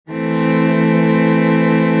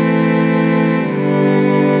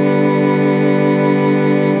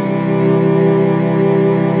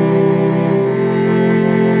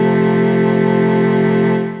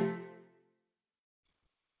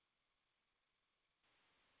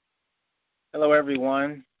Hello,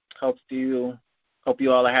 everyone. Hope you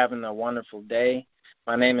all are having a wonderful day.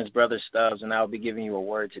 My name is Brother Stubbs, and I'll be giving you a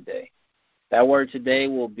word today. That word today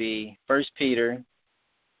will be 1 Peter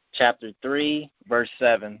chapter 3, verse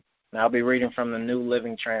 7. And I'll be reading from the New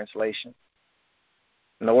Living Translation.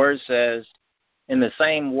 And the word says, "In the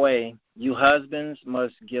same way, you husbands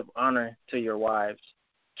must give honor to your wives.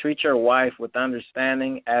 Treat your wife with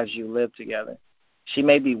understanding as you live together. She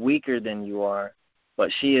may be weaker than you are,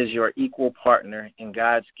 but she is your equal partner in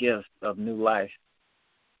God's gift of new life.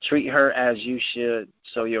 Treat her as you should,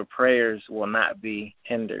 so your prayers will not be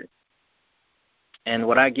hindered." And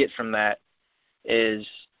what I get from that is,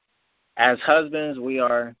 as husbands, we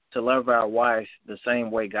are to love our wife the same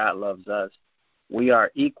way God loves us. We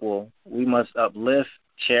are equal. We must uplift,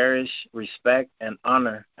 cherish, respect, and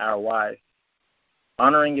honor our wife.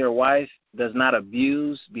 Honoring your wife does not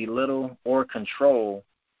abuse, belittle, or control,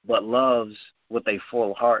 but loves with a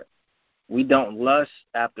full heart. We don't lust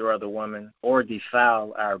after other women or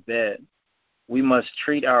defile our bed. We must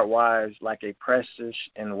treat our wives like a precious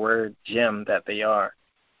and rare gem that they are,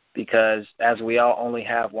 because as we all only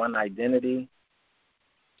have one identity,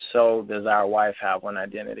 so does our wife have one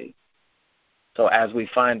identity. So as we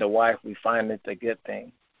find a wife, we find it a good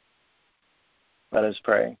thing. Let us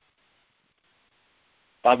pray.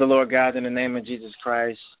 Father, Lord God, in the name of Jesus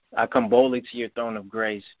Christ, I come boldly to your throne of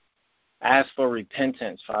grace. I ask for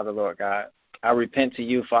repentance, Father, Lord God. I repent to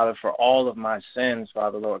you, Father, for all of my sins,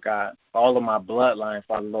 Father, Lord God, all of my bloodline,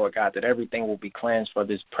 Father, Lord God, that everything will be cleansed, for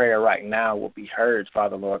this prayer right now will be heard,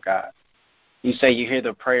 Father, Lord God. You say you hear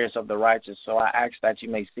the prayers of the righteous, so I ask that you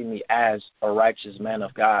may see me as a righteous man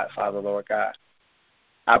of God, Father, Lord God.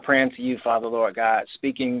 I pray unto you, Father, Lord God,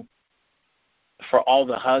 speaking for all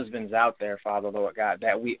the husbands out there, Father, Lord God,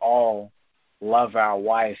 that we all love our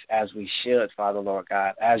wife as we should, Father, Lord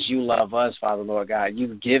God. As you love us, Father, Lord God,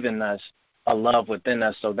 you've given us a love within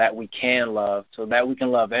us so that we can love, so that we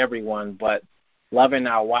can love everyone. But loving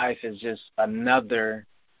our wife is just another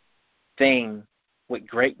thing with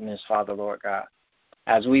greatness, Father, Lord God,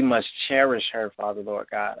 as we must cherish her, Father, Lord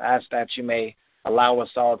God. I ask that you may allow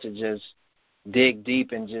us all to just dig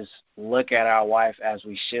deep and just look at our wife as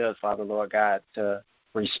we should, Father, Lord God, to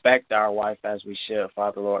respect our wife as we should,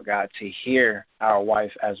 Father, Lord God, to hear our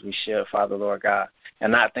wife as we should, Father, Lord God,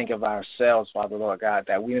 and not think of ourselves, Father, Lord God,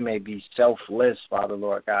 that we may be selfless, Father,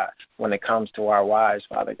 Lord God, when it comes to our wives,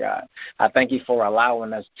 Father God. I thank you for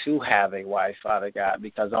allowing us to have a wife, Father God,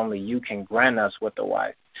 because only you can grant us with a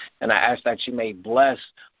wife. And I ask that you may bless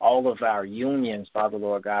all of our unions, Father,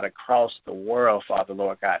 Lord God, across the world, Father,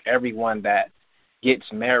 Lord God, everyone that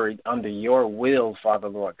gets married under your will, Father,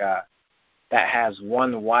 Lord God, that has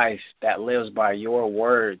one wife that lives by your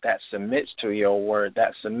word, that submits to your word,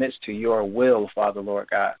 that submits to your will, Father, Lord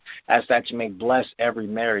God. Ask that you may bless every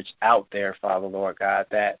marriage out there, Father, Lord God,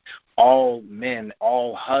 that all men,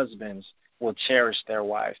 all husbands will cherish their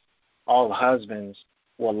wife. All husbands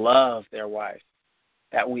will love their wife,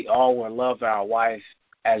 that we all will love our wife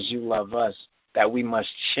as you love us, that we must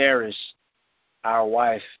cherish our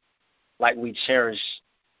wife like we cherish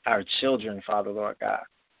our children, Father, Lord God.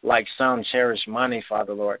 Like some cherish money,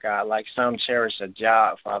 Father, Lord God. Like some cherish a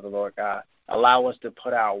job, Father, Lord God. Allow us to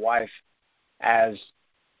put our wife as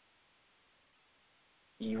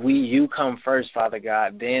you come first, Father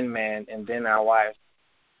God, then man, and then our wife.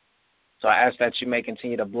 So I ask that you may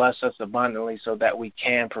continue to bless us abundantly so that we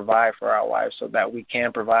can provide for our wife, so that we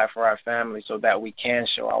can provide for our family, so that we can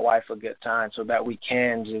show our wife a good time, so that we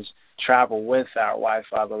can just travel with our wife,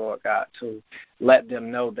 Father, Lord God, to let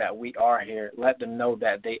them know that we are here. Let them know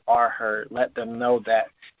that they are heard. Let them know that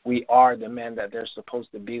we are the men that they're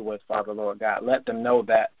supposed to be with, Father, Lord God. Let them know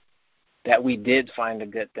that we did find a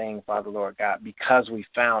good thing, Father, Lord God, because we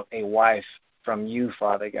found a wife from you,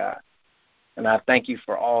 Father God. And I thank you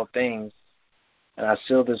for all things. And I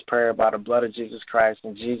seal this prayer by the blood of Jesus Christ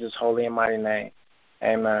in Jesus' holy and mighty name.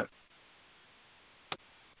 Amen.